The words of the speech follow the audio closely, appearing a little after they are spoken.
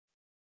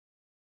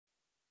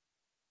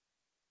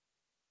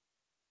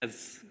Good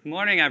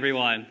morning,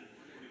 everyone.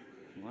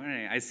 Good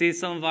morning. I see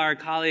some of our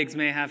colleagues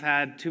may have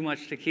had too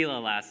much tequila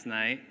last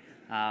night,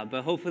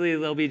 but hopefully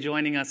they'll be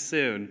joining us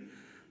soon.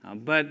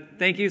 But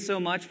thank you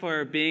so much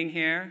for being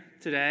here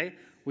today.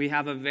 We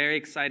have a very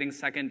exciting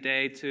second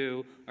day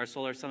to our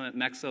Solar Summit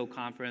Mexico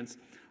conference.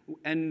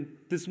 And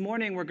this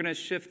morning, we're going to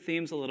shift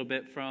themes a little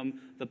bit from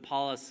the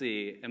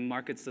policy and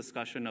markets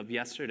discussion of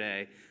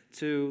yesterday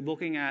to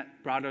looking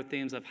at broader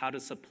themes of how to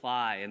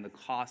supply and the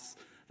costs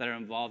that are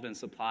involved in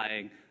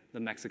supplying the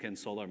Mexican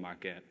solar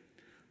market.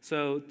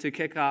 So to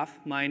kick off,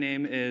 my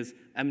name is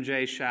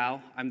MJ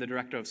Shiao. I'm the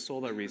Director of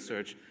Solar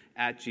Research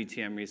at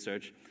GTM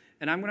Research.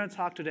 And I'm going to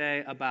talk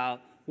today about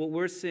what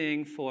we're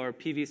seeing for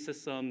PV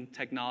system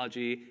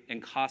technology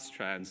and cost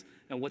trends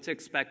and what to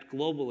expect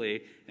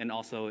globally and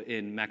also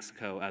in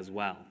Mexico as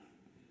well.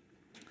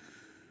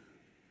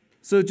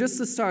 So just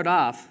to start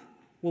off,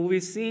 what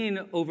we've seen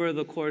over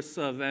the course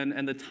of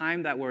and the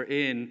time that we're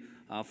in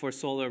for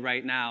solar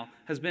right now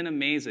has been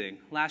amazing.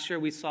 Last year,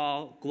 we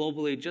saw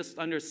globally just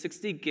under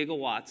 60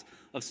 gigawatts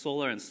of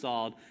solar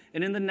installed.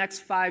 And in the next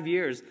 5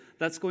 years,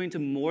 that's going to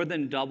more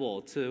than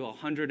double to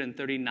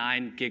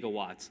 139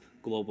 gigawatts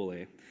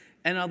globally.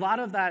 And a lot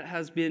of that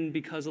has been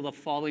because of the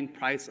falling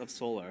price of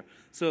solar.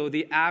 So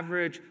the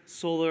average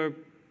solar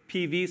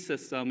PV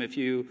system, if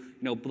you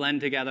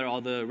blend together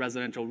all the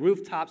residential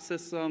rooftop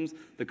systems,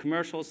 the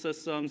commercial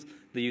systems,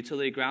 the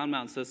utility ground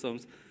mount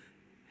systems,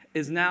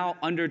 is now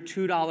under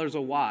 $2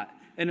 a watt.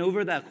 And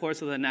over that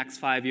course of the next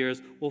 5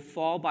 years, will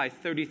fall by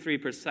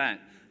 33%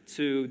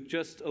 to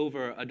just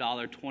over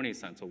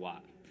 $1.20 a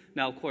watt.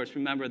 Now, of course,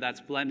 remember that's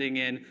blending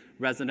in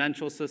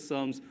residential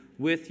systems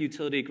with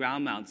utility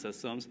ground mount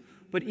systems.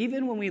 But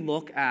even when we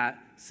look at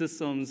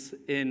systems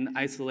in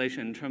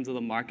isolation in terms of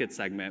the market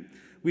segment,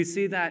 we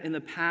see that in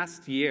the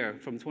past year,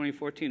 from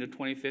 2014 to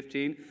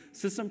 2015,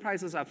 system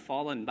prices have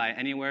fallen by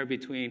anywhere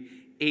between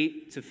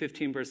 8 to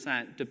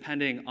 15%,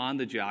 depending on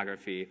the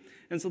geography.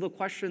 And so the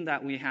question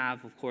that we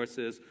have, of course,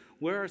 is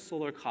where are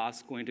solar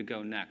costs going to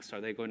go next? Are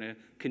they going to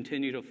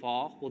continue to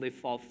fall? Will they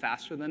fall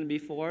faster than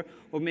before?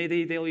 Or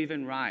maybe they'll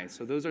even rise?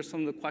 So those are some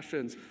of the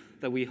questions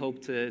that we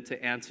hope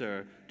to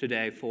answer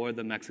today for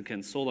the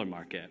Mexican solar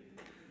market.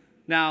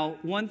 Now,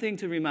 one thing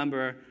to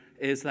remember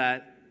is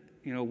that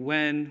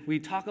when we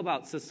talk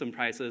about system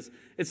prices,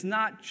 it's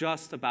not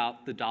just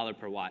about the dollar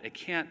per watt. It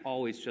can't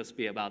always just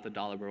be about the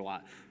dollar per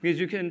watt.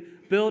 Because you can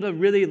build a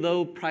really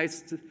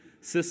low-priced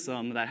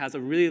system that has a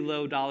really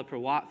low dollar per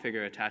watt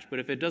figure attached, but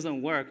if it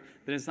doesn't work,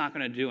 then it's not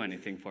going to do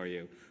anything for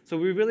you. So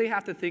we really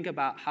have to think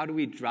about how do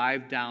we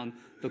drive down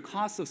the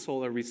cost of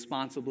solar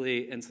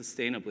responsibly and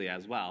sustainably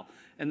as well.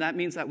 And that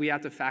means that we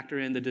have to factor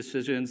in the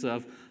decisions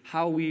of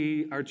how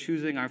we are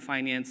choosing our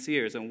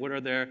financiers and what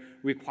are their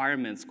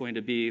requirements going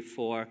to be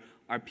for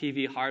our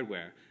PV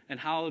hardware. And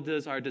how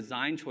does our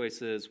design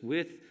choices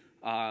with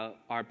our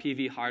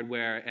PV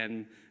hardware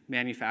and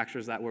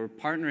manufacturers that we're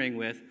partnering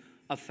with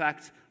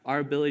affect our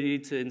ability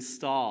to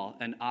install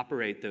and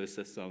operate those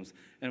systems.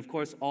 And of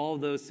course, all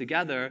of those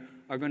together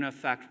are going to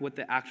affect what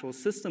the actual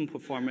system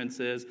performance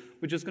is,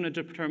 which is going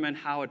to determine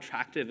how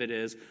attractive it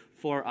is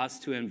for us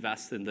to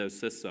invest in those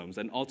systems.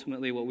 And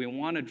ultimately, what we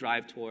want to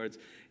drive towards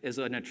is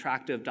an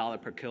attractive dollar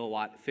per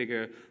kilowatt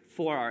figure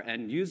for our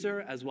end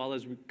user, as well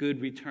as good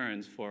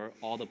returns for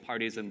all the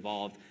parties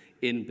involved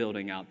in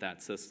building out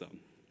that system.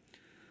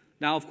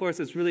 Now, of course,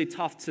 it's really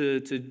tough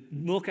to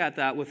look at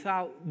that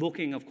without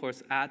looking, of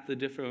course, at the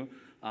different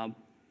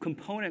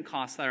component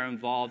costs that are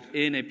involved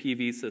in a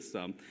PV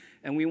system.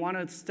 And we want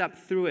to step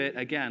through it,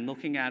 again,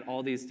 looking at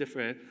all these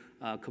different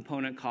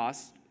component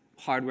costs,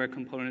 hardware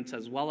components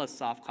as well as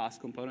soft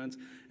cost components,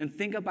 and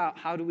think about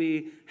how do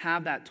we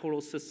have that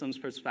total systems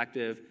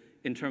perspective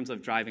in terms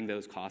of driving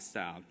those costs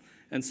down.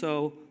 And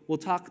so we'll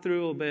talk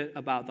through a bit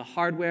about the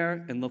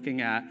hardware and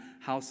looking at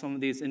how some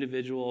of these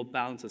individual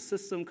balance of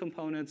system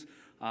components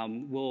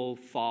will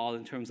fall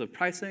in terms of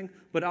pricing,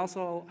 but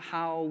also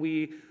how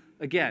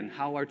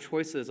how our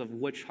choices of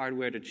which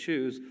hardware to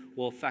choose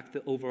will affect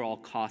the overall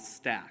cost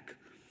stack.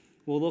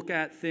 We'll look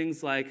at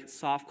things like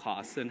soft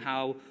costs and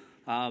how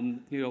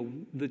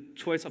the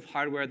choice of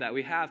hardware that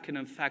we have can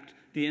affect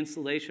the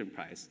installation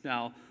price.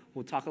 Now,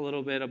 we'll talk a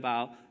little bit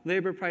about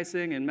labor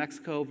pricing in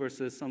Mexico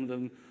versus some of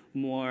the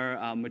more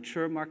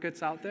mature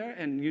markets out there,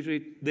 and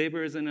usually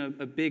labor isn't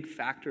a big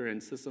factor in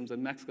systems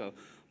in Mexico.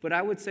 But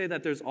I would say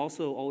that there's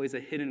also always a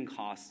hidden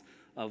cost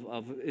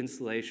of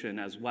installation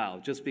as well,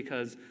 just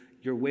because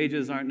your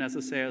wages aren't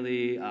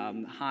necessarily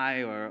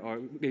high or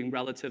being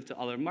relative to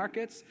other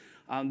markets.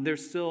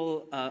 There's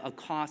still a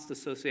cost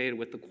associated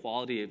with the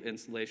quality of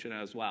installation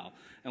as well.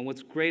 And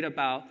what's great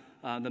about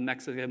the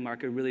Mexican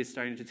market really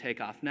starting to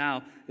take off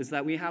now is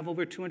that we have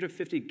over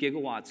 250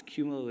 gigawatts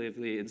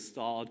cumulatively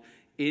installed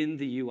in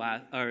the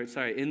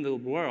in the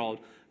world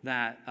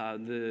that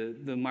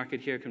the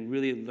market here can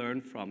really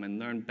learn from and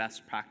learn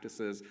best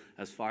practices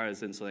as far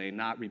as insulating,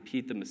 not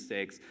repeat the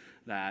mistakes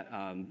that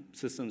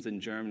systems in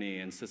Germany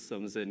and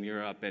systems in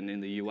Europe and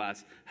in the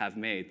US have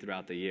made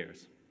throughout the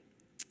years.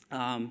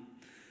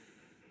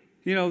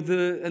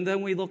 And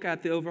then we look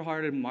at the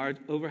overhead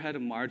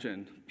and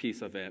margin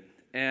piece of it,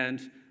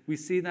 and we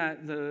see that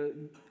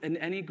in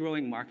any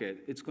growing market,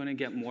 it's going to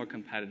get more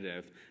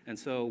competitive. And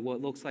so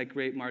what looks like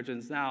great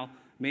margins now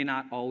may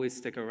not always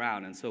stick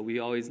around. And so we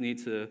always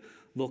need to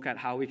look at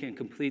how we can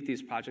complete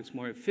these projects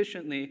more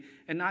efficiently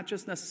and not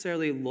just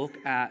necessarily look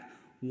at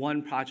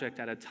one project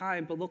at a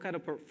time, but look at a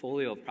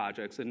portfolio of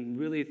projects and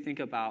really think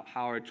about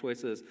how our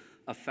choices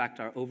affect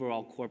our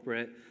overall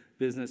corporate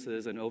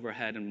businesses and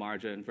overhead and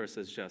margin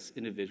versus just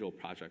individual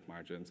project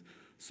margins.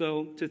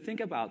 So to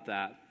think about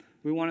that,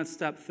 we want to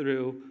step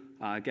through,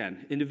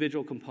 again,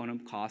 individual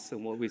component costs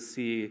and what we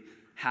see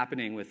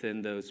happening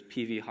within those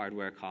PV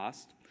hardware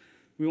costs.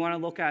 We want to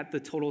look at the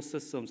total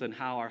systems and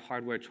how our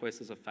hardware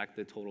choices affect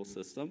the total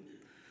system.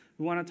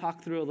 We want to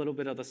talk through a little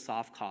bit of the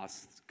soft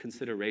cost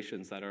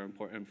considerations that are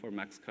important for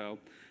Mexico.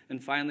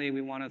 And finally,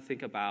 we want to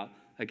think about,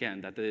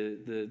 again, that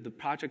the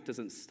project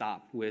doesn't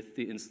stop with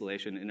the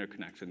installation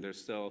interconnection. There's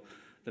still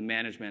the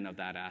management of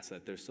that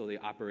asset. There's still the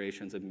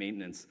operations and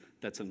maintenance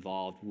that's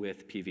involved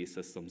with PV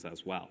systems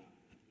as well.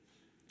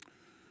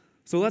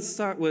 So let's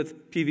start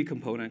with PV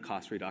component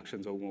cost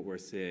reductions and what we're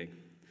seeing.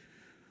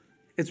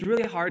 It's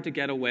really hard to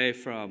get away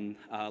from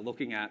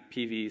looking at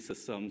PV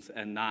systems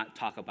and not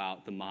talk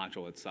about the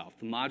module itself.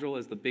 The module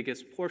is the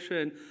biggest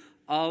portion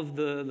of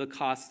the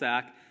cost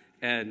stack,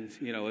 and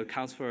it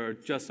accounts for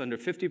just under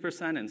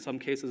 50%, in some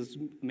cases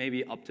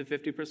maybe up to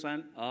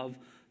 50% of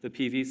the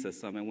PV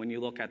system. And when you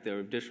look at the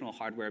additional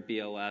hardware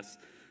BOS,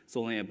 it's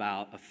only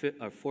about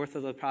a fourth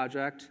of the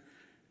project,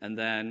 and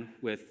then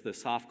with the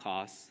soft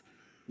costs,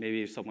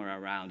 maybe somewhere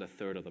around a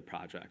third of the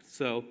project.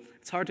 So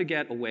it's hard to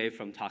get away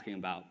from talking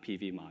about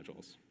PV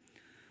modules.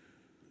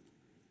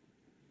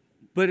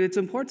 But it's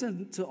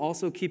important to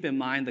also keep in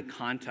mind the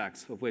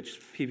context of which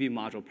PV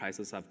module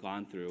prices have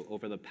gone through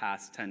over the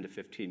past 10 to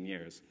 15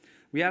 years.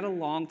 We had a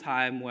long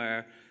time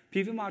where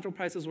PV module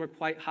prices were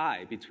quite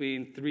high,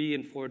 between $3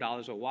 and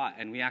 $4 a watt,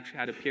 and we actually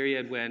had a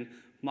period when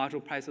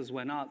module prices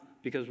went up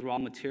because raw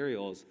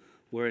materials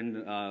were in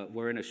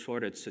a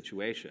shortage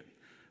situation.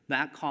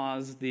 That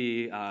caused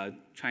the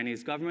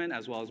Chinese government,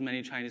 as well as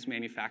many Chinese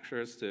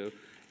manufacturers, to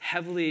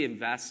heavily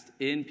invest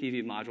in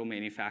PV module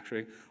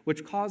manufacturing,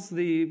 which caused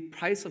the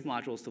price of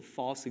modules to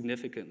fall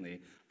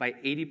significantly by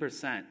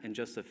 80% in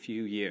just a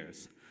few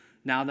years.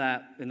 Now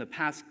that in the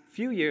past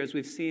few years,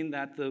 we've seen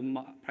that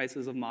the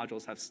prices of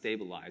modules have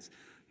stabilized,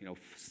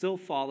 still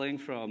falling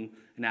from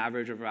an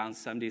average of around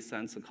 70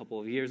 cents a couple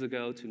of years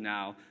ago to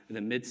now in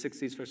the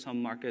mid-60s for some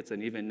markets,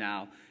 and even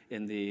now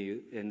in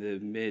the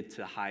mid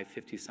to high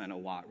 50-cent a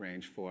watt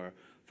range for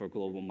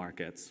global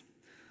markets.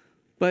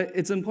 But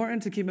it's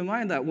important to keep in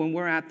mind that when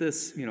we're at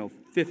this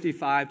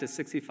 55 to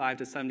 65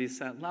 to 70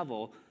 cent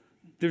level,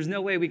 there's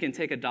no way we can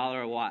take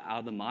 $1 a watt out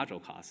of the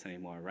module costs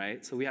anymore,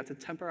 right? So we have to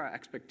temper our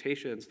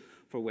expectations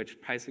for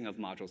which pricing of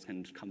modules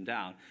can come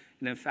down.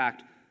 And in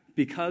fact,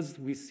 because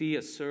we see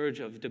a surge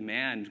of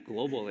demand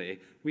globally,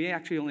 we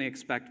actually only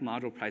expect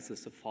module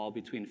prices to fall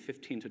between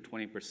 15 to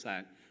 20%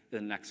 in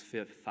the next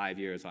 5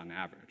 years on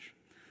average.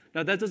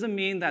 Now, that doesn't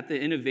mean that the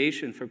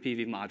innovation for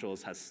PV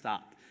modules has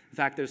stopped. In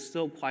fact, there's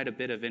still quite a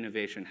bit of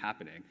innovation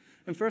happening.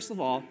 And first of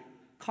all,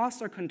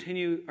 costs are going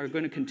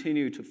to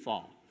continue to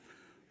fall.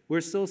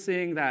 We're still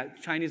seeing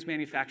that Chinese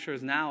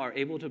manufacturers now are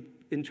able to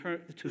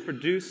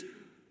produce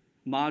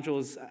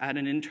modules at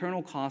an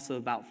internal cost of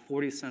about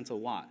 40 cents a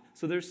watt.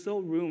 So there's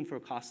still room for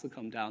costs to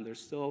come down.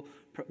 There's still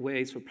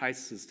ways for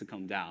prices to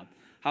come down.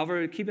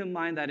 However, keep in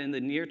mind that in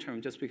the near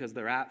term, just because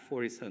they're at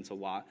 40 cents a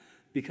watt,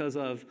 because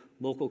of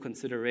local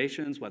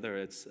considerations, whether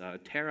it's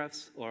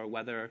tariffs or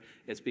whether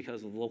it's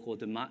because of local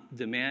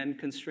demand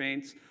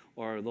constraints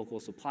or local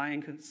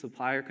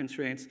supplier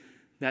constraints,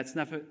 that's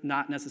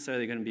not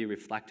necessarily going to be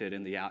reflected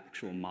in the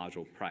actual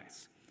module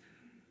price.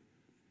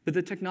 But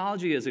the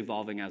technology is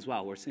evolving as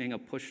well. We're seeing a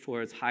push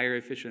towards higher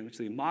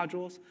efficiency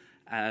modules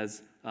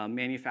as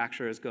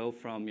manufacturers go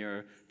from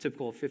your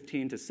typical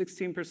 15 to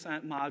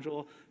 16%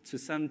 module to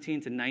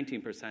 17 to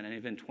 19% and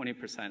even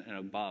 20% and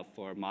above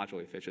for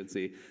module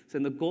efficiency. So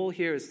the goal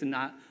here is to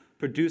not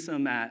produce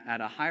them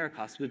at a higher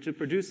cost, but to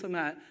produce them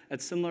at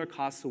similar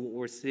costs to what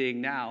we're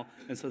seeing now,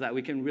 and so that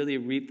we can really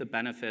reap the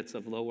benefits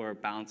of lower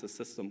balance of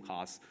system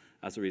costs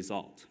as a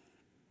result.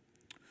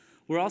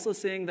 We're also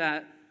seeing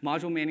that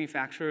module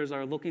manufacturers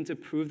are looking to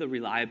prove the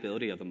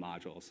reliability of the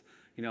modules.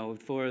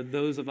 For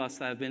those of us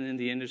that have been in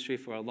the industry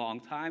for a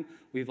long time,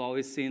 we've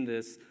always seen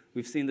this.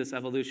 We've seen this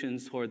evolution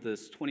toward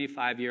this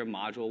 25-year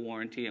module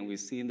warranty, and we've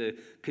seen the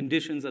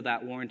conditions of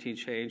that warranty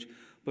change.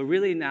 But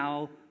really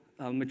now,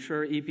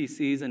 mature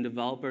EPCs and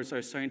developers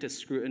are starting to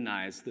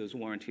scrutinize those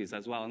warranties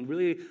as well and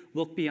really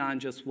look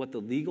beyond just what the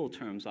legal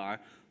terms are,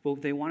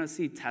 but they want to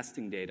see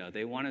testing data.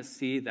 They want to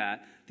see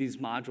that these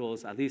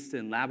modules, at least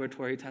in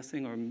laboratory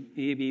testing or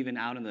maybe even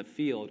out in the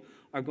field,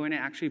 are going to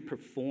actually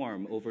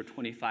perform over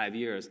 25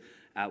 years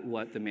at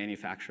what the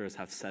manufacturers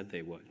have said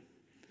they would.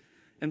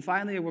 And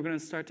finally, we're going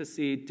to start to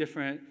see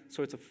different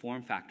sorts of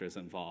form factors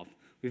involved.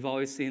 We've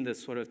always seen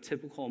this sort of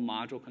typical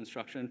module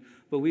construction,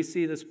 but we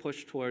see this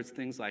push towards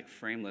things like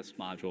frameless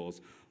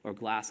modules or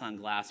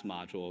glass-on-glass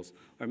modules,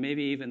 or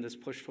maybe even this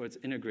push towards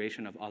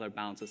integration of other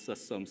balance of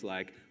systems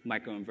like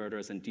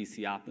microinverters and DC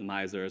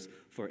optimizers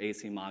for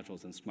AC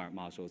modules and smart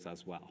modules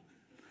as well.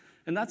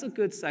 And that's a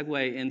good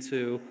segue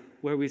into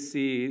where we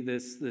see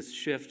this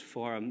shift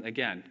from,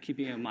 again,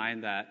 keeping in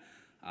mind that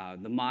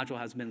the module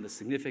has been the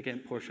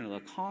significant portion of the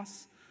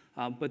costs,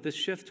 but this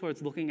shift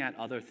towards looking at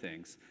other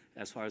things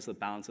as far as the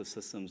balance of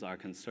systems are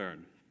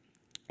concerned.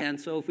 And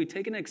so if we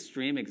take an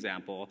extreme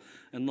example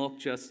and look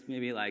just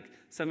maybe like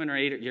 7 or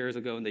 8 years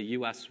ago in the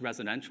US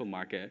residential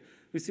market,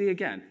 we see,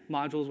 again,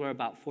 modules were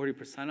about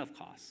 40% of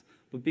costs.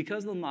 But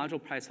because the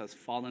module price has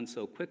fallen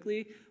so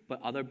quickly,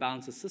 but other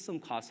balance of system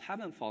costs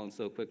haven't fallen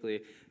so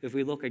quickly, if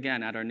we look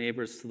again at our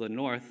neighbors to the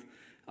north,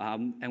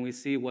 and we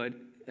see what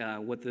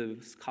the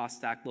cost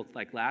stack looked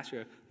like last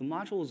year, the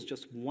module was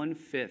just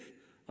 1/5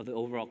 of the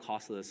overall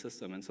cost of the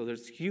system. And so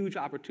there's huge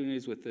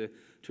opportunities to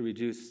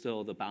reduce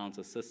still the balance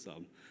of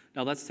system.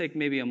 Now let's take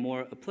maybe a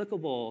more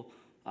applicable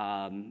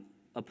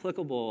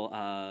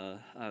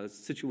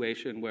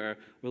situation where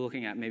we're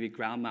looking at maybe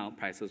ground mount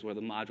prices where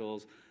the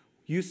modules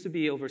used to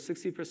be over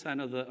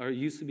 60% or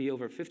used to be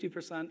over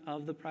 50%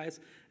 of the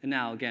price, and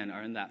now again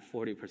are in that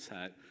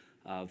 40%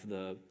 of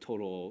the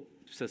total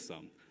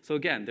system. So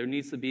again, there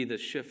needs to be the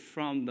shift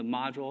from the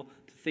module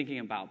to thinking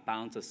about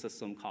balance of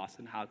system costs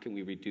and how can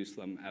we reduce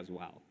them as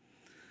well.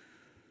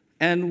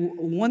 And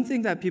one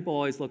thing that people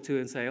always look to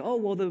and say, oh,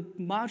 well, the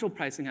module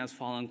pricing has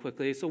fallen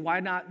quickly, so why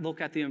not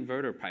look at the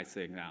inverter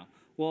pricing now?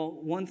 Well,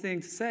 one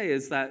thing to say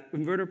is that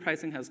inverter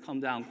pricing has come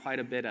down quite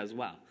a bit as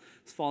well.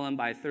 It's fallen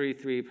by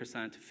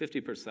 33% to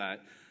 50%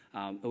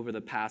 over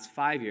the past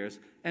 5 years.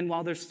 And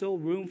while there's still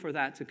room for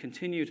that to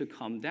continue to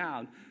come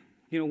down,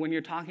 when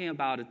you're talking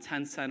about a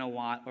 10 cent a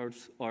watt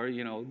or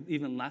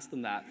even less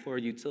than that for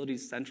a utility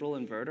central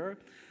inverter,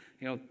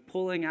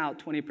 pulling out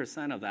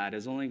 20% of that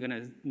is only going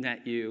to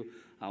net you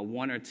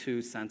 1 or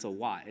 2 cents a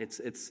watt.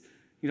 It's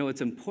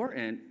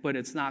important, but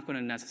it's not going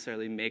to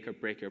necessarily make or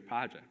break your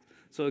project.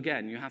 So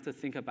again, you have to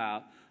think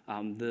about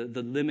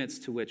the limits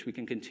to which we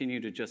can continue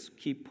to just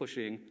keep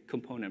pushing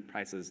component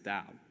prices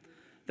down.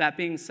 That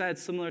being said,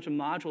 similar to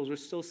modules, we're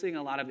still seeing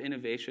a lot of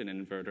innovation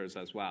in inverters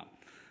as well.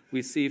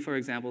 We see, for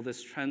example,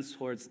 this trend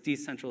towards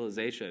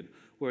decentralization,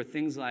 where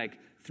things like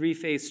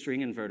 3-phase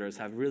string inverters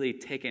have really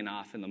taken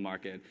off in the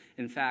market.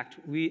 In fact,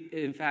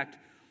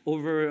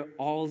 over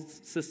all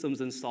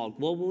systems installed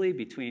globally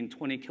between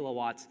 20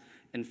 kilowatts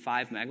and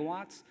 5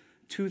 megawatts,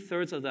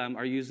 2/3 of them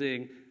are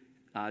using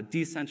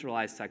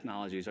decentralized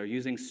technologies, are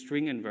using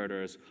string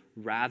inverters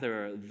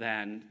rather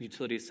than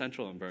utility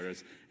central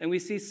inverters. And we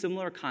see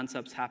similar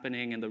concepts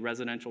happening in the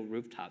residential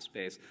rooftop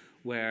space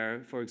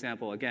where, for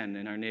example, again,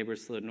 in our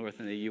neighbors to the north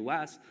in the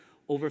US,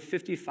 over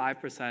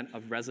 55%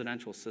 of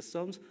residential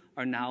systems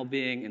are now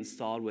being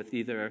installed with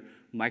either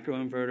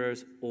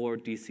microinverters or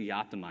DC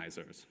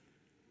optimizers.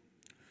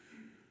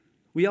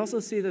 We also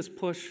see this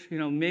push,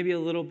 maybe a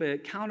little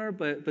bit counter,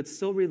 but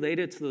still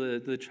related to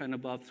the trend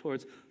above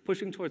towards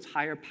pushing towards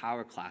higher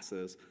power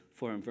classes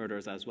for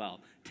inverters as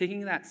well.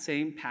 Taking that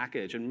same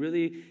package and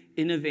really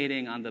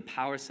innovating on the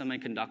power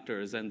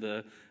semiconductors and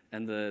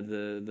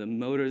the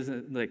motors,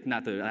 like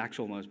not the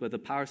actual motors, but the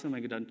power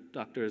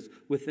semiconductors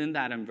within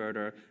that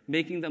inverter,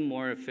 making them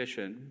more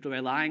efficient,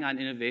 relying on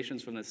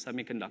innovations from the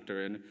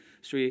semiconductor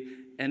industry,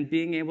 and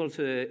being able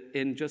to,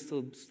 in just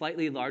a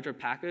slightly larger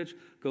package,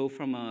 go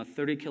from a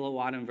 30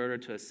 kilowatt inverter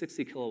to a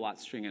 60 kilowatt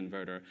string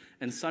inverter.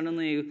 And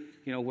suddenly,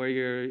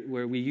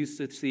 where we used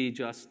to see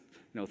just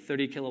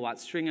 30 kilowatt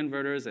string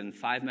inverters and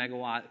 5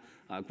 megawatt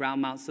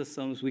ground mount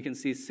systems, we can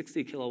see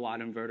 60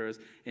 kilowatt inverters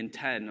in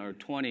 10 or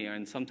 20,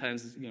 and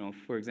sometimes,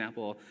 for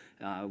example,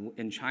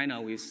 in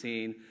China, we've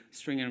seen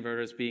string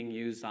inverters being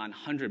used on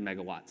 100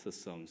 megawatt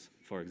systems,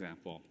 for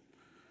example.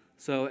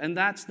 So, and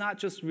that's not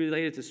just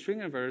related to string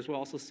inverters, we're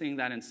also seeing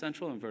that in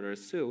central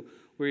inverters too,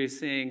 where you're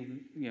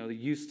seeing,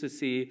 used to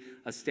see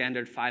a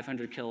standard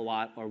 500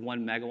 kilowatt or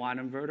 1 megawatt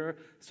inverter,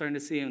 starting to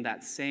see in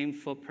that same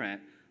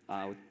footprint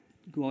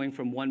going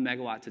from 1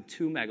 megawatt to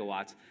 2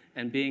 megawatts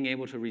and being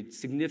able to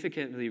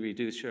significantly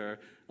reduce your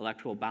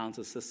electrical balance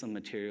of system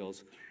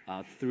materials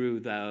through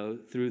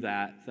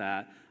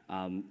that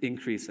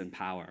increase in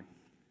power.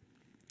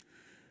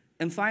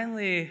 And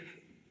finally,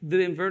 the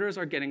inverters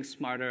are getting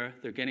smarter,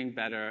 they're getting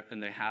better,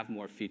 and they have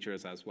more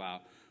features as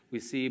well.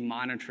 We see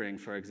monitoring,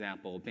 for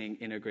example, being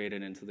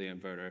integrated into the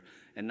inverter,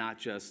 and not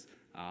just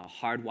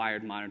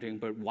hardwired monitoring,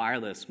 but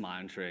wireless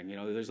monitoring.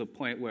 There's a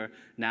point where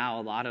now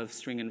a lot of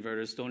string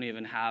inverters don't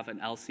even have an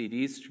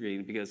LCD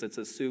screen because it's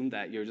assumed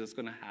that you're just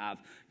going to have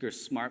your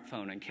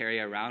smartphone and carry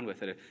around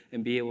with it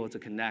and be able to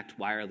connect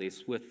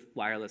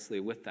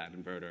wirelessly with that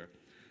inverter.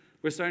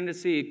 We're starting to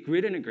see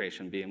grid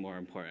integration being more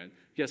important.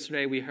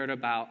 Yesterday we heard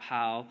about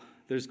how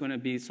there's going to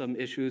be some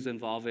issues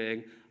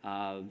involving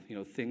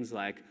things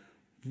like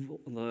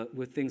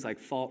with things like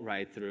fault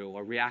ride-through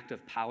or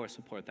reactive power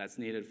support that's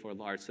needed for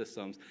large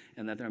systems,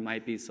 and that there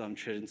might be some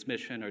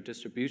transmission or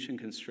distribution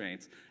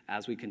constraints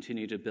as we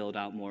continue to build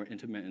out more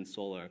intermittent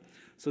solar.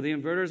 So the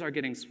inverters are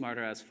getting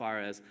smarter as far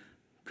as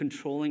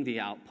controlling the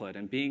output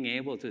and being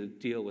able to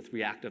deal with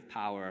reactive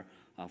power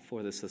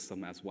for the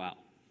system as well.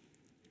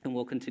 And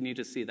we'll continue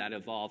to see that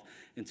evolve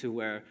into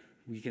where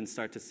we can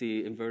start to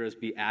see inverters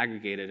be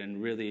aggregated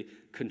and really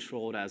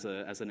controlled as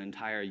an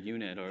entire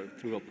unit or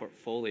through a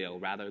portfolio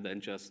rather than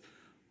just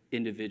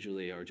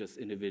individually or just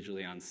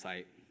individually on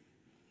site.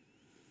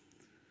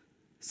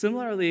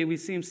 Similarly, we've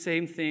seen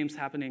same themes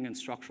happening in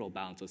structural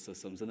balance of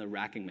systems and the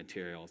racking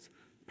materials.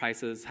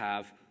 Prices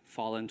have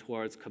fallen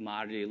towards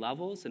commodity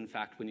levels. In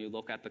fact, when you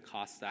look at the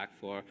cost stack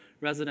for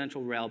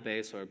residential rail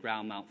base or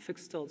ground mount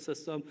fixed tilt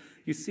system,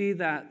 you see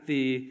that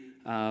the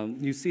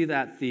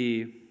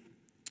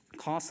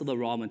cost of the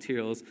raw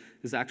materials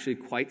is actually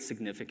quite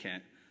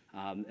significant.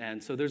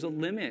 And so there's a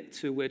limit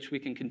to which we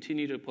can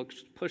continue to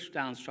push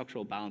down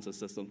structural balance of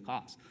system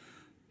costs.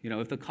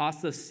 If the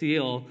cost of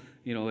steel,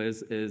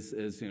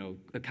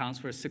 accounts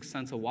for 6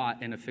 cents a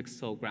watt in a fixed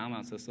tilt ground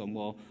mount system,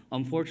 well,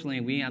 unfortunately,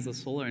 we as a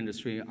solar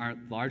industry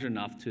aren't large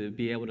enough to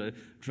be able to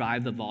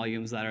drive the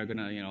volumes that are going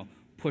to,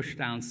 push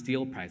down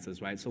steel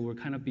prices, right? So we're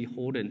kind of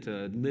beholden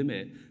to a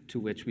limit to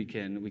which we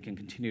can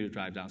continue to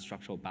drive down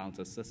structural balance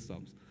of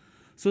systems.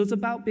 So it's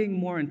about being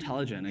more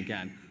intelligent,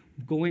 again,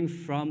 going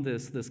from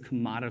this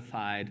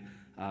commodified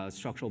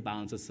structural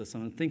balance of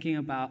system and thinking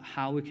about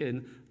how we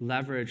can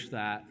leverage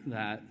that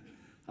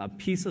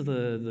piece of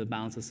the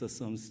balance of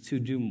systems to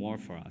do more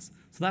for us.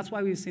 So that's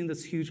why we've seen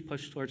this huge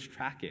push towards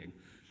tracking.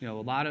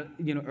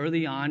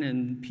 Early on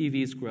in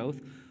PV's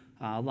growth,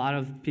 a lot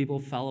of people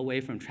fell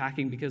away from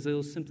tracking because it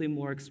was simply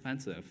more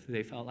expensive.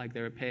 They felt like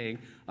they were paying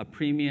a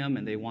premium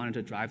and they wanted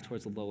to drive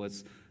towards the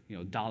lowest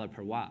dollar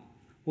per watt.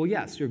 Well,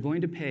 yes, you're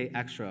going to pay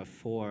extra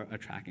for a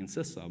tracking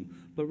system,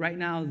 but right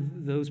now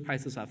those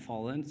prices have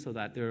fallen so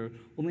that they're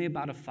only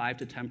about a 5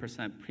 to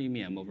 10%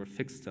 premium over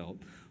fixed tilt.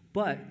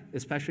 But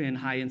especially in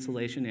high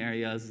insulation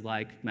areas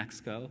like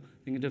Mexico,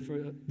 they can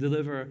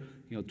deliver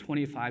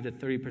 25 to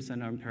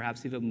 30% or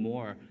perhaps even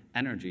more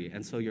energy,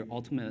 and so your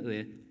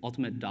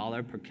ultimate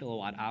dollar per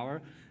kilowatt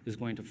hour is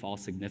going to fall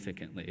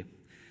significantly.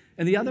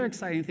 And the other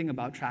exciting thing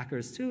about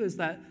trackers too is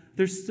that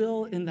they're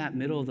still in that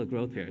middle of the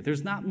growth period.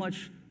 There's not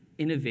much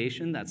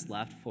innovation that's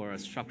left for a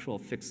structural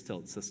fixed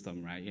tilt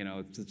system, right?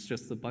 It's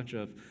just a bunch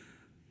of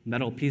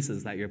metal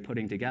pieces that you're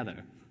putting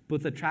together.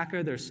 With the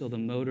tracker, there's still the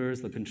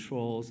motors, the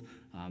controls,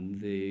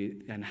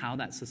 and how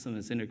that system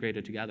is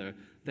integrated together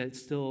that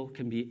still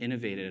can be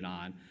innovated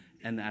on,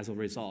 and as a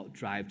result,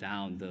 drive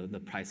down the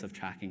price of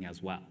tracking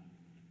as well.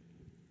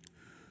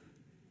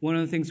 One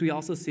of the things we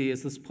also see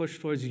is this push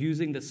towards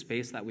using the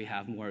space that we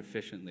have more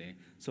efficiently.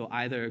 So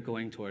either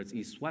going towards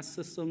east-west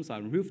systems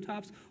on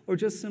rooftops or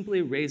just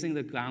simply raising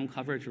the ground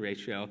coverage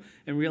ratio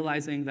and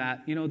realizing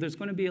that there's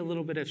going to be a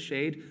little bit of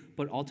shade,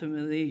 but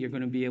ultimately you're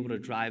going to be able to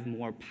drive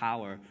more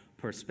power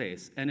per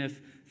space. And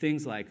if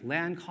things like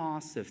land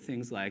costs, if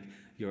things like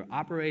your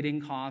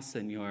operating costs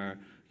and your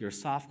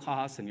soft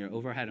costs and your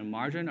overhead and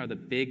margin are the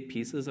big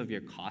pieces of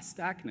your cost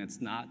stack and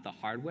it's not the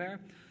hardware,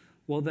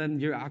 well, then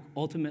you're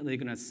ultimately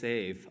going to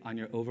save on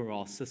your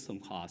overall system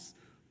costs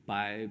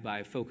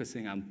by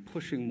focusing on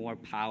pushing more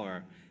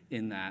power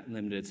in that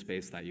limited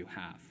space that you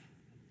have.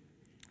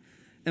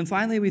 And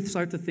finally, we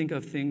start to think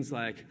of things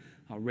like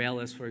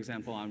railless, for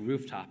example, on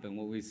rooftop, and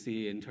what we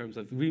see in terms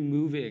of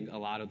removing a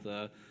lot of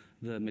the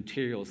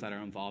materials that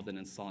are involved in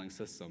installing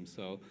systems.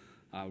 So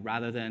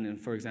rather than,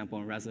 for example,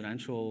 in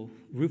residential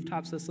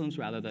rooftop systems,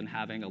 rather than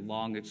having a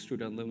long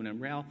extruded aluminum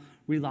rail,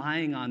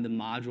 relying on the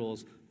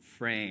module's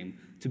frame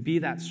to be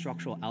that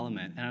structural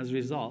element, and as a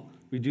result,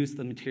 reduce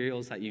the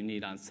materials that you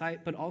need on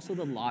site, but also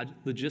the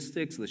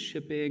logistics, the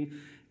shipping,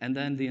 and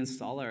then the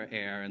installer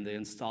air and the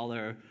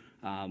installer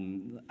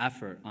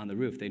effort on the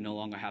roof. They no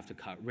longer have to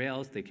cut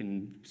rails. They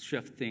can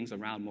shift things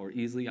around more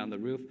easily on the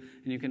roof,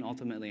 and you can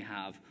ultimately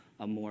have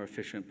a more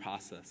efficient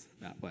process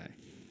that way.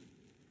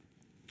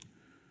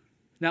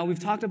 Now, we've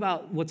talked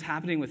about what's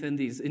happening within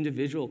these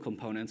individual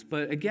components,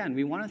 but again,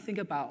 we want to think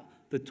about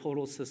the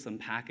total system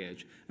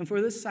package. And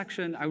for this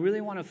section, I really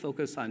want to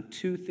focus on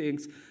two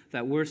things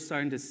that we're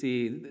starting to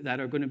see that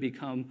are going to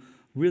become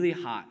really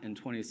hot in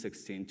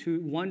 2016.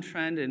 One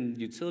trend in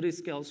utility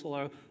scale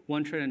solar,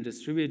 one trend in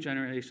distributed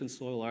generation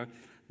solar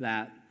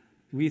that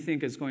we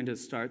think is going to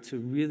start to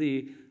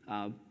really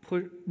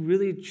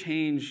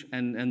change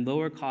and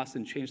lower costs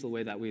and change the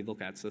way that we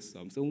look at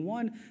systems. And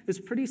one is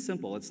pretty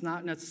simple. It's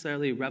not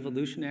necessarily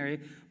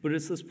revolutionary, but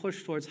it's this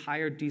push towards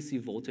higher DC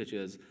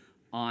voltages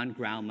on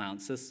ground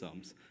mount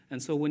systems.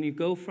 And so when you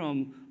go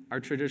from our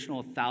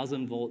traditional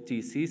 1,000-volt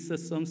DC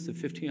systems to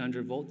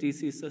 1,500-volt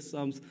DC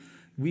systems,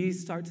 we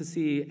start to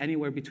see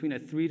anywhere between a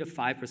 3 to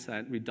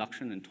 5%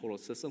 reduction in total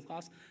system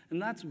costs,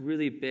 and that's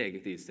really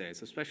big these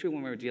days, especially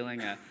when we're dealing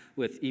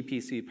with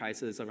EPC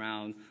prices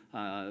around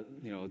 $1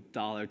 to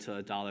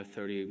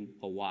 $1.30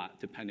 a watt,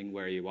 depending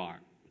where you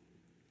are.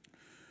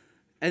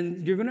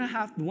 And you're going to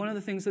have, one of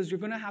the things is you're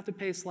going to have to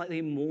pay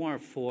slightly more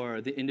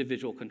for the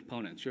individual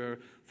components.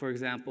 For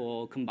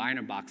example,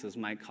 combiner boxes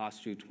might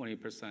cost you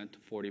 20% to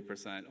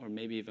 40%, or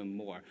maybe even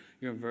more.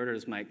 Your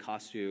inverters might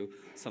cost you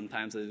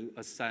sometimes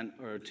a cent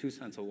or 2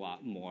 cents a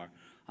watt more.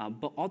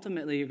 But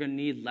ultimately, you're going to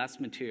need less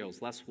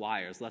materials, less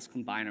wires, less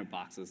combiner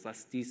boxes,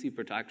 less DC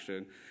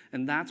protection.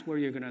 And that's where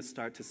you're going to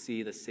start to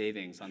see the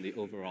savings on the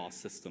overall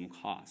system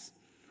cost.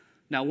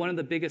 Now, one of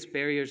the biggest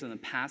barriers in the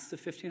past to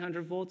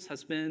 1,500 volts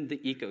has been the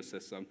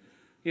ecosystem.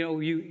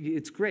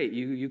 It's great.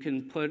 You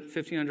can put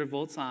 1,500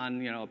 volts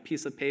on a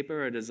piece of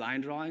paper or a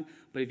design drawing,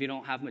 but if you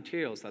don't have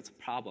materials, that's a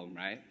problem,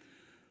 right?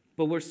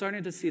 But we're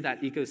starting to see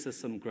that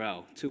ecosystem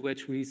grow, to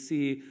which we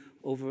see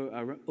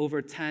over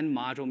 10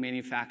 module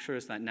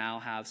manufacturers that now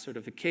have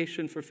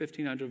certification for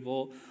 1,500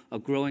 volt, a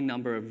growing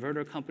number of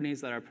inverter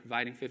companies that are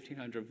providing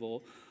 1,500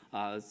 volt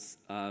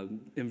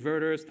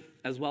inverters,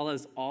 as well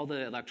as all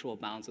the electrical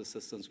balance of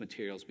systems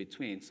materials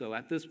between. So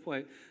at this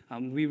point,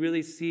 we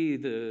really see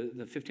the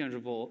 1,500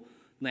 volt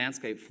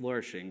landscape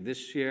flourishing.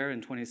 This year,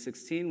 in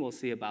 2016, we'll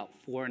see about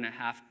 4.5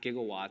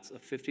 gigawatts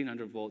of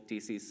 1,500 volt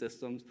DC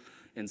systems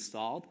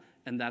installed,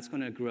 and that's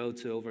going to grow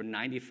to over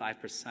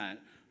 95%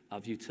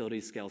 of utility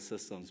scale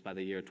systems by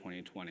the year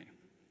 2020.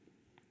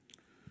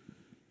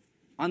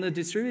 On the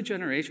distributed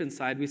generation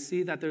side, we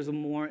see that there's a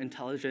more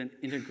intelligent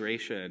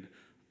integration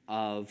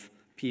of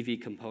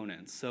PV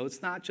components. So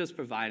it's not just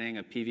providing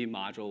a PV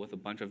module with a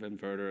bunch of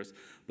inverters,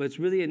 but it's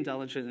really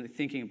intelligently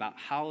thinking about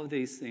how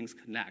these things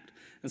connect.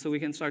 And so we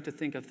can start to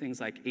think of things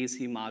like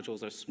AC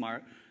modules or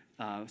smart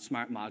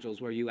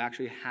modules, where you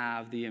actually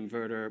have the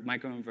inverter,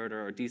 microinverter,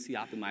 or DC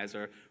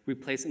optimizer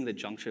replacing the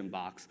junction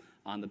box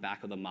on the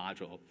back of the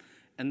module.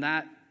 And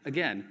that,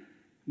 again,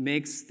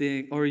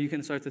 or you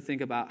can start to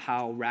think about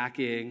how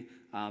racking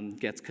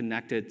gets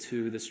connected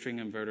to the string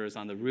inverters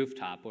on the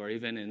rooftop, or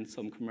even in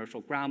some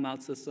commercial ground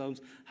mount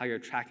systems, how your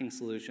tracking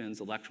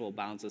solutions, electrical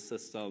balances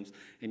systems,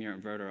 and your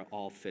inverter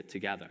all fit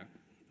together.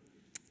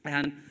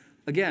 And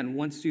again,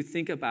 once you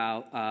think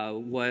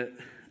about what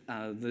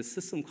the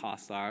system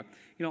costs are,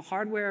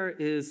 hardware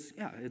is,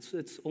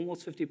 it's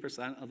almost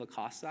 50% of the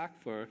cost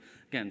stack for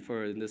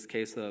in this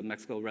case, the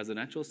Mexico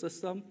residential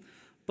system.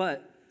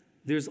 But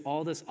there's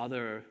all this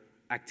other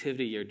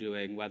activity you're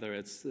doing, whether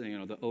it's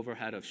the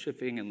overhead of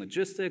shipping and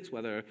logistics,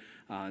 whether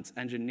it's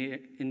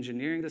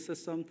engineering the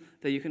system,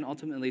 that you can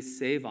ultimately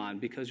save on,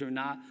 because you're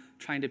not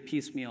trying to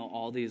piecemeal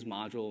all these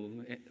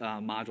modules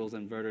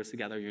and inverters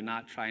together. You're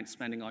not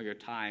spending all your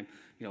time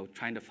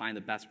trying to find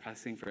the best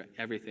pricing for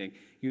everything.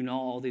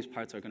 All these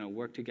parts are going to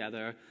work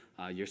together.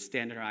 You're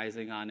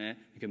standardizing on it.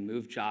 You can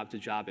move job to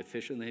job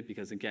efficiently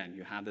because, again,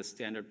 you have this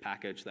standard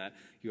package that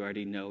you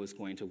already know is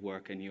going to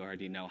work and you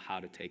already know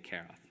how to take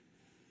care of.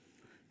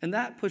 And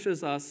that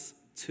pushes us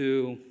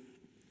to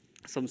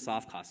some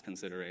soft cost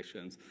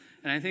considerations.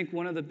 And I think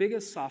one of the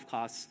biggest soft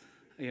costs,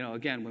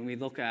 again, when we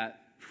look at,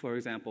 for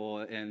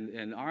example,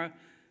 in our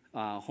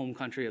home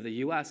country of the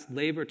US,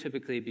 labor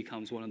typically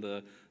becomes one of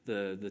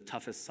the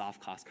toughest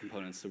soft cost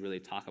components to really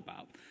talk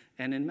about.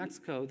 And in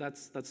Mexico,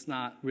 that's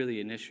not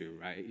really an issue,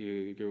 right?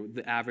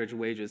 The average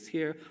wages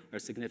here are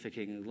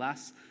significantly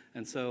less.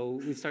 And so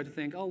we start to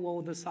think, oh,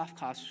 well, the soft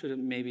costs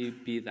shouldn't maybe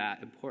be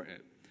that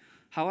important.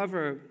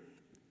 However,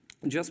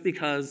 just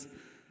because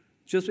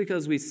things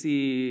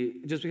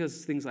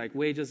like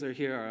wages are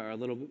here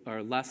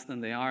are less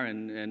than they are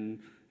in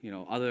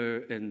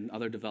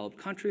other developed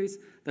countries,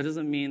 that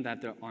doesn't mean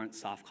that there aren't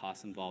soft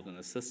costs involved in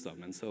the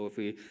system. And so if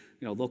we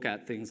look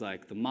at things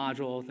like the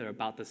module, they're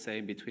about the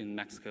same between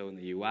Mexico and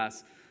the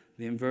US.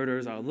 The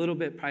inverters are a little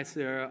bit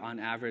pricier on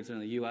average in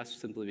the US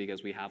simply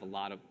because we have a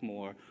lot of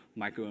more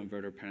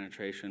microinverter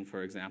penetration,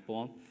 for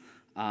example.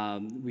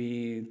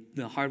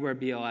 The hardware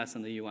BOS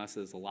in the US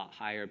is a lot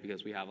higher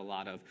because we have a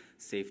lot of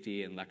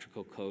safety and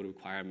electrical code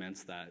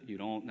requirements that you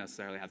don't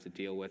necessarily have to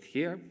deal with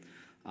here.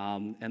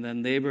 And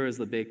then labor is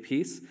the big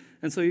piece.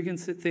 And so you can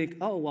think,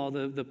 oh, well,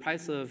 the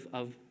price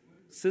of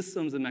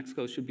systems in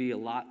Mexico should be a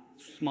lot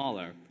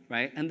smaller,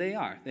 right? And they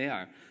are.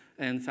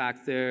 In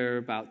fact, they're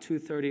about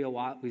 $2.30 a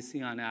watt we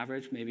see on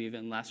average, maybe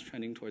even less,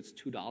 trending towards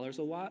 $2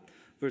 a watt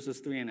versus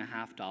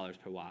 $3.50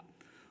 per watt.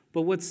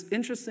 But what's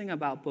interesting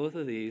about both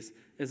of these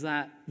is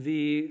that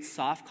the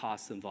soft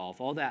costs involved,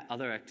 all that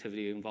other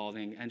activity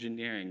involving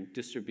engineering,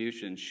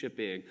 distribution,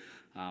 shipping,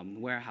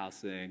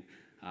 warehousing,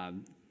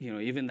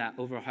 even that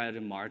overhead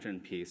and margin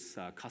piece,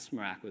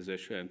 customer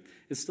acquisition,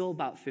 is still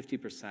about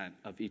 50%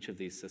 of each of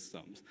these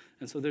systems.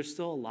 And so there's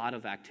still a lot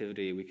of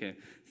activity we can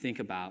think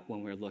about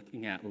when we're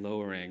looking at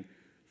lowering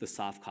the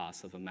soft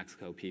costs of a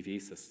Mexico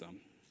PV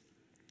system.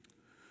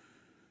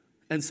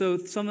 And so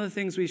some of the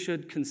things we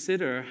should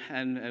consider,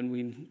 and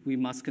we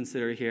must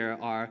consider here,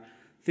 are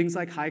things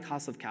like high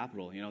cost of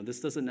capital. This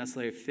doesn't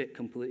necessarily fit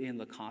completely in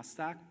the cost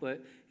stack,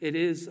 but it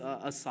is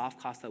a soft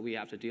cost that we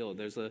have to deal with.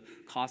 There's a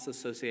cost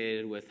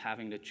associated with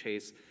having to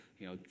chase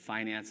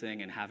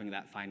financing and having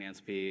that finance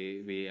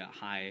be a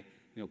high,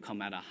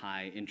 come at a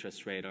high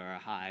interest rate or a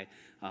high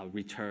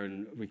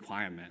return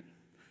requirement.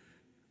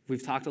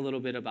 We've talked a little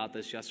bit about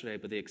this yesterday,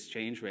 but the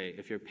exchange rate,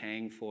 if you're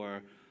paying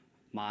for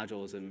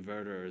modules,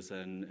 inverters,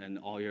 and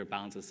all your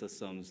balance of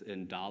systems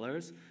in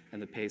dollars,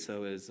 and the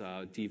peso is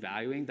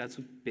devaluing, that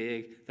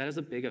has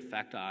a big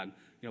effect on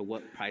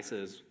what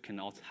prices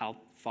how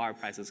far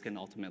prices can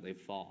ultimately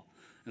fall.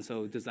 And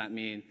so does that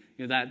mean,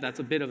 that's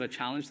a bit of a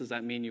challenge. Does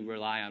that mean you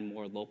rely on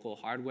more local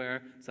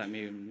hardware? Does that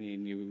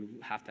mean you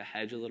have to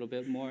hedge a little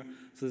bit more?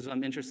 So there's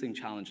some interesting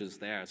challenges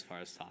there as far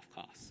as soft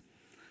costs.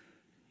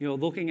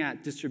 Looking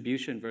at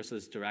distribution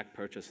versus direct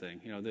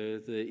purchasing,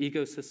 the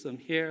ecosystem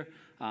here,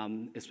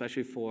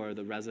 especially for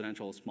the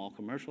residential small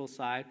commercial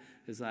side,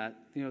 is that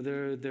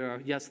there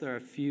are a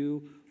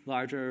few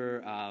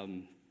larger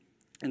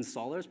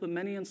installers, but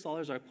many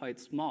installers are quite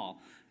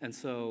small. And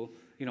so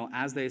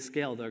as they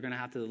scale, they're going to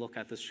have to look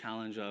at this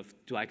challenge of,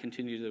 do I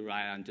continue to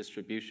rely on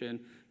distribution?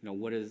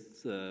 What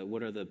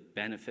are the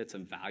benefits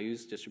and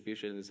values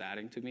distribution is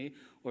adding to me?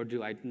 Or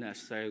do I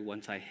necessarily,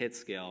 once I hit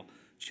scale,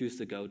 choose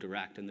to go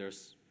direct? And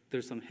there's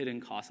some hidden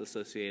costs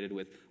associated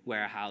with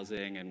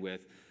warehousing and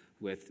with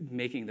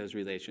making those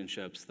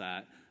relationships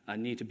that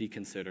need to be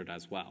considered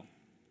as well.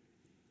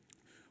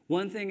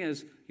 One thing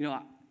is,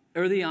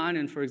 early on,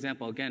 and for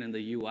example, again, in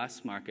the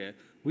US market,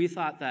 we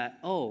thought that,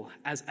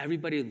 as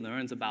everybody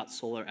learns about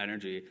solar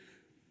energy,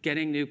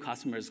 getting new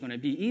customers is going to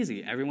be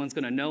easy. Everyone's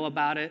going to know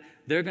about it.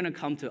 They're going to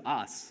come to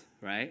us,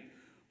 right?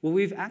 What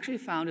we've actually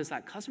found is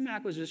that customer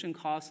acquisition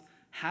costs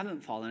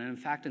haven't fallen. And in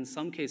fact, in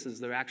some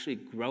cases, they're actually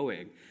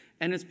growing.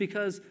 And it's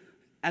because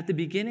at the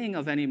beginning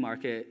of any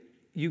market,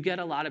 you get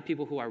a lot of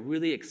people who are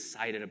really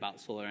excited about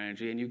solar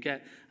energy. And you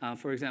get,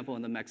 for example,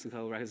 in the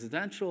Mexico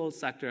residential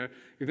sector,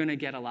 you're going to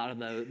get a lot of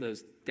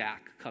those DAC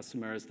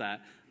customers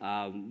that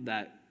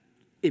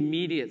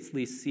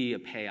immediately see a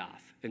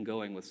payoff in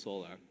going with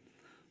solar.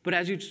 But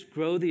as you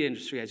grow the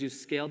industry, as you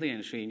scale the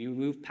industry, and you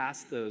move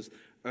past those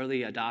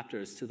early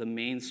adopters to the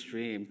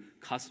mainstream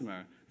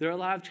customer, there are a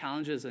lot of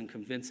challenges in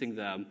convincing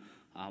them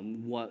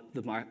what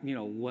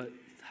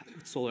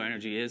solar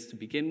energy is to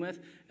begin with,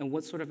 and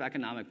what sort of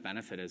economic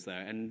benefit is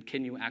there, and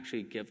can you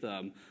actually give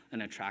them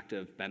an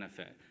attractive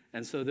benefit?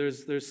 And so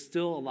there's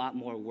still a lot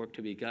more work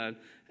to be done.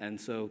 And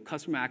so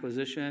customer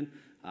acquisition,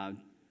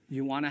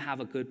 you want to have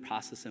a good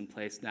process in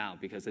place now,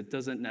 because it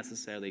doesn't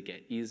necessarily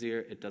get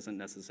easier, it doesn't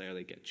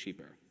necessarily get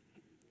cheaper.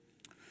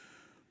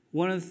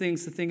 One of the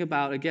things to think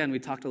about, again, we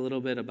talked a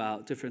little bit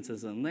about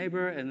differences in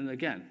labor, and then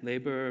again,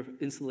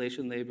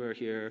 installation labor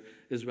here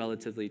is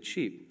relatively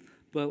cheap.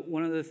 But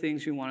one of the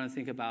things you want to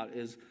think about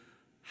is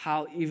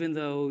how, even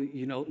though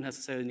you don't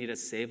necessarily need to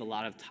save a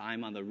lot of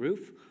time on the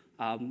roof,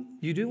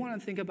 you do want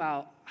to think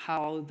about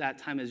how that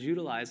time is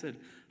utilized and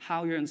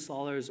how your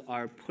installers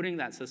are putting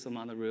that system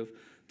on the roof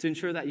to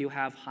ensure that you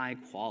have high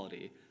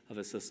quality of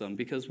a system.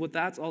 Because what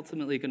that's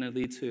ultimately going to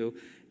lead to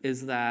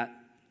is that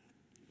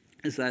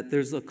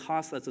there's a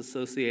cost that's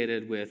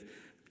associated with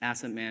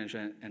asset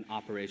management and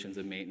operations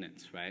and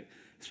maintenance, right?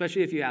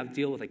 Especially if you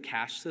deal with a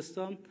cash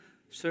system.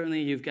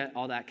 Certainly, you get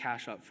all that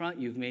cash up front,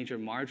 you've made your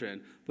margin.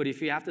 But if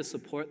you have to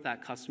support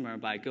that customer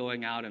by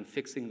going out and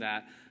fixing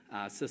that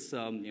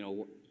system,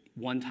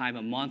 one time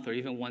a month or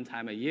even one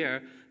time a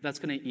year, that's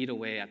going to eat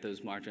away at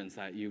those margins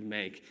that you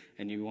make,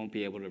 and you won't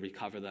be able to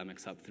recover them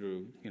except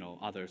through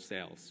other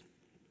sales.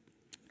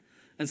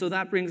 And so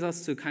that brings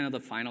us to kind of the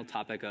final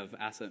topic of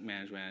asset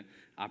management,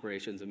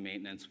 operations, and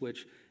maintenance,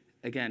 which,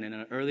 again, in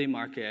an early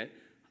market,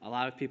 a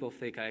lot of people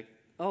think,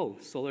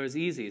 solar is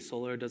easy.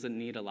 Solar doesn't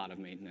need a lot of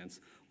maintenance.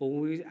 Well,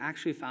 what we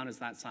actually found is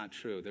that's not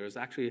true. There's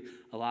actually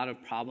a lot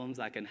of problems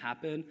that can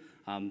happen.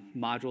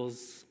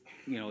 Modules,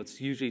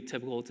 it's usually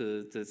typical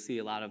to see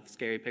a lot of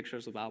scary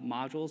pictures about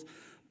modules.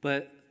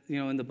 But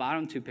in the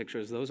bottom two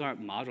pictures, those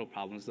aren't module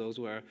problems. Those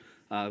were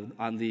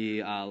on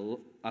the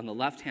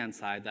left-hand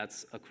side,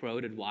 that's a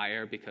corroded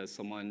wire because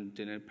someone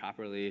didn't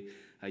properly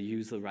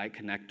use the right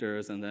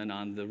connectors. And then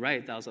on the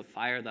right, that was a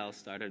fire that was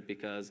started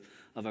because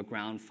of a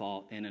ground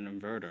fault in an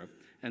inverter.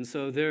 And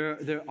so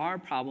there are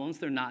problems.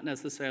 They're not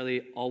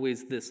necessarily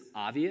always this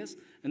obvious.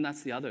 And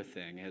that's the other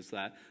thing, is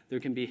that there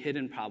can be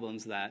hidden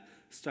problems that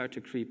start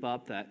to creep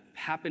up that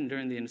happen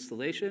during the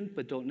installation,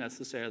 but don't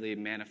necessarily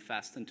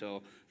manifest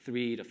until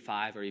 3 to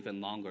 5 or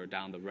even longer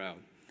down the road.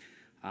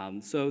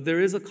 So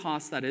there is a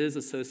cost that is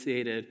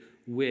associated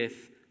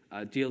with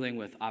dealing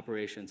with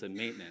operations and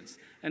maintenance.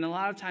 And a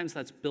lot of times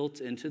that's built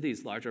into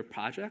these larger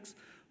projects.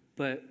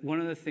 But one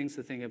of the things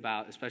to think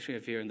about, especially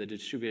if you're in the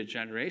distributed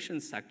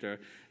generation sector,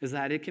 is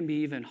that it can be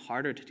even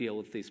harder to deal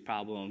with these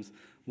problems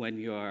when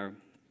you're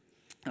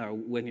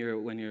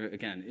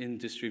again, in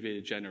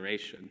distributed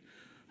generation.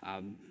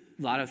 A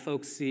lot of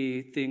folks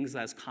see things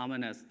as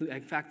common as,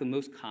 in fact, the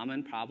most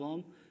common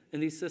problem in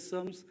these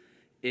systems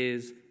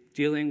is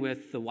dealing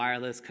with the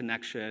wireless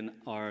connection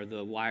or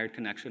the wired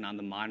connection on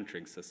the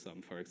monitoring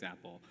system, for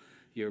example.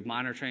 You're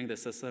monitoring the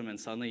system, and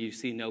suddenly you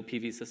see no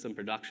PV system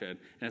production.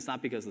 And it's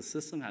not because the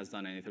system has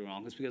done anything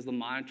wrong. It's because the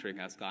monitoring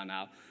has gone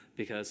out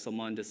because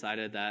someone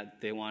decided that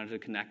they wanted to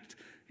connect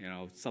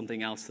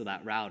something else to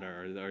that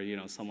router,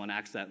 or someone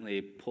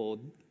accidentally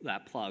pulled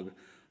that plug.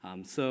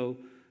 So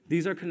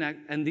these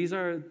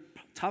are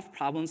tough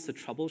problems to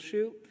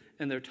troubleshoot,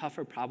 and they're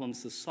tougher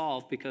problems to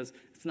solve because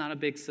it's not a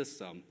big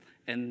system.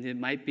 And it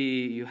might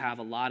be you have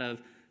a lot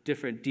of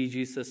different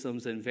DG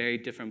systems in very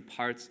different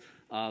parts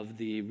of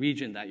the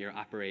region that you're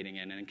operating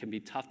in, and it can be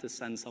tough to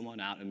send someone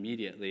out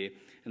immediately,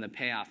 and the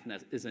payoff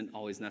isn't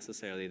always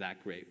necessarily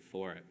that great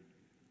for it.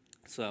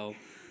 So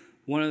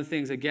one of the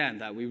things, again,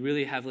 that we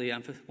really heavily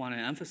want to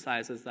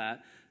emphasize is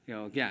that,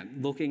 again,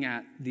 looking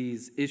at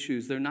these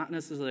issues, they're not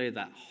necessarily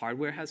that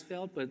hardware has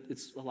failed, but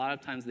it's a lot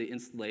of times the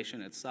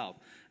installation itself.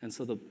 And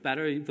so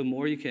the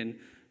more you can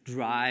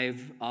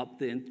drive up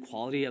the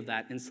quality of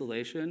that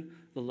installation,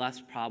 the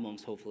less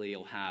problems hopefully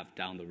you'll have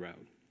down the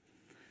road.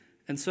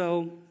 And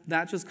so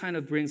that just kind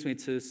of brings me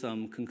to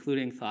some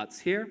concluding thoughts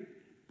here.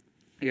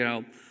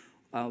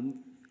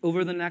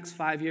 Over the next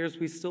 5 years,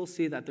 we still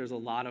see that there's a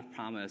lot of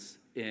promise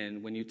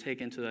in when you take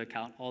into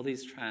account all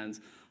these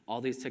trends,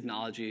 all these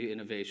technology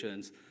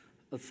innovations,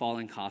 the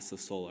falling costs of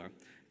solar.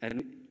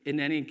 And in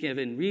any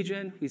given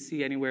region, we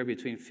see anywhere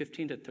between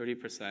 15 to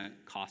 30%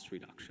 cost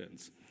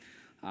reductions.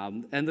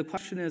 And the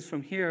question is,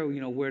 from here,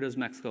 where does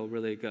Mexico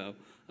really go?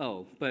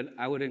 But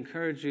I would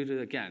encourage you to,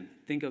 again,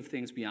 think of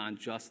things beyond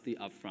just the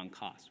upfront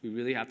cost. We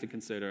really have to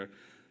consider,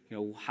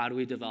 how do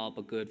we develop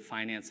a good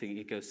financing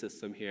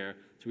ecosystem here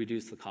to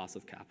reduce the cost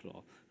of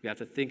capital? We have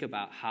to think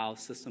about how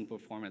system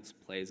performance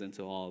plays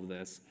into all of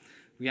this.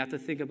 We have to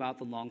think about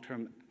the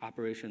long-term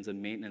operations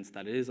and maintenance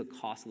that it is a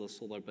cost of the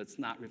solar, but it's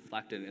not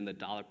reflected in the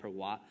dollar per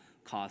watt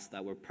cost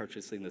that we're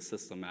purchasing the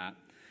system at.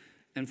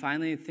 And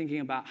finally, thinking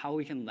about how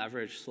we can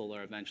leverage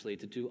solar eventually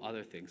to do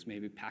other things,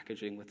 maybe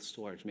packaging with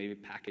storage, maybe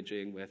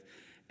packaging with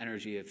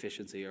energy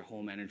efficiency or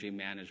home energy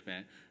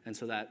management, and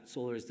so that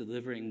solar is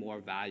delivering more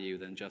value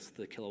than just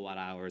the kilowatt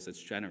hours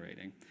it's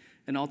generating.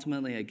 And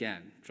ultimately,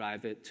 again,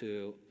 drive it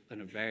to a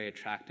very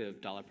attractive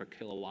dollar per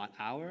kilowatt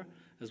hour,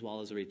 as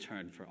well as a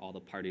return for all the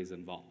parties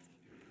involved.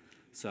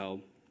 So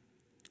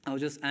I'll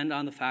just end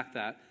on the fact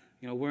that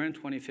we're in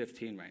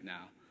 2015 right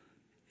now.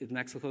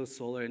 Mexico's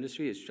solar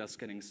industry is just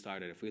getting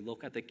started. If we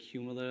look at the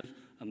cumulative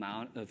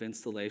amount of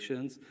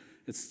installations,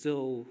 it's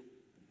still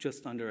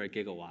just under a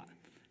gigawatt.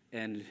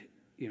 And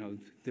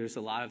there's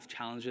a lot of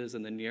challenges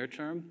in the near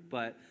term,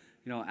 but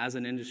as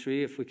an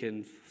industry, if we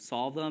can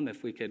solve them,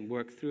 if we can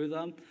work through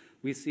them,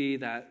 we see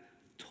that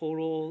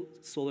total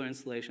solar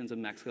installations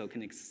in Mexico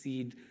can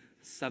exceed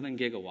 7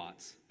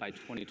 gigawatts by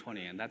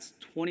 2020, and that's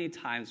 20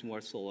 times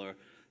more solar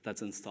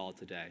that's installed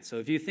today. So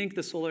if you think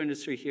the solar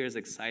industry here is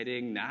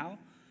exciting now,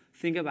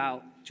 think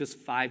about just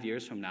 5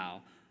 years from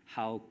now,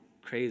 how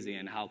crazy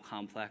and how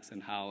complex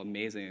and how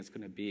amazing it's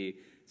going to be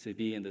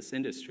in this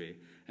industry.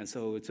 And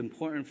so it's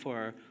important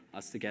for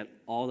us to get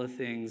all the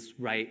things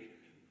right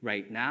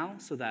now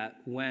so that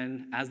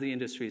as the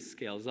industry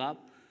scales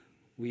up,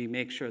 we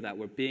make sure that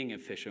we're being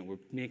efficient, we're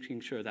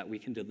making sure that we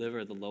can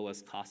deliver the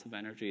lowest cost of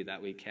energy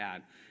that we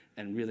can,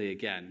 and really,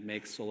 again,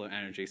 make solar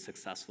energy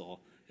successful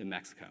in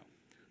Mexico.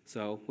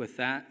 So with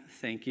that,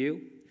 thank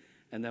you.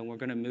 And then we're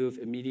going to move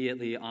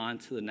immediately on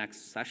to the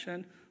next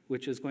session,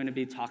 which is going to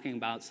be talking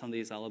about some of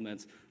these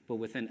elements, but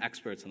within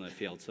experts in the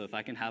field. So if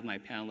I can have my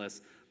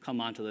panelists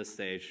come onto this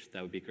stage,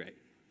 that would be great.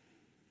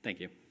 Thank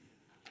you.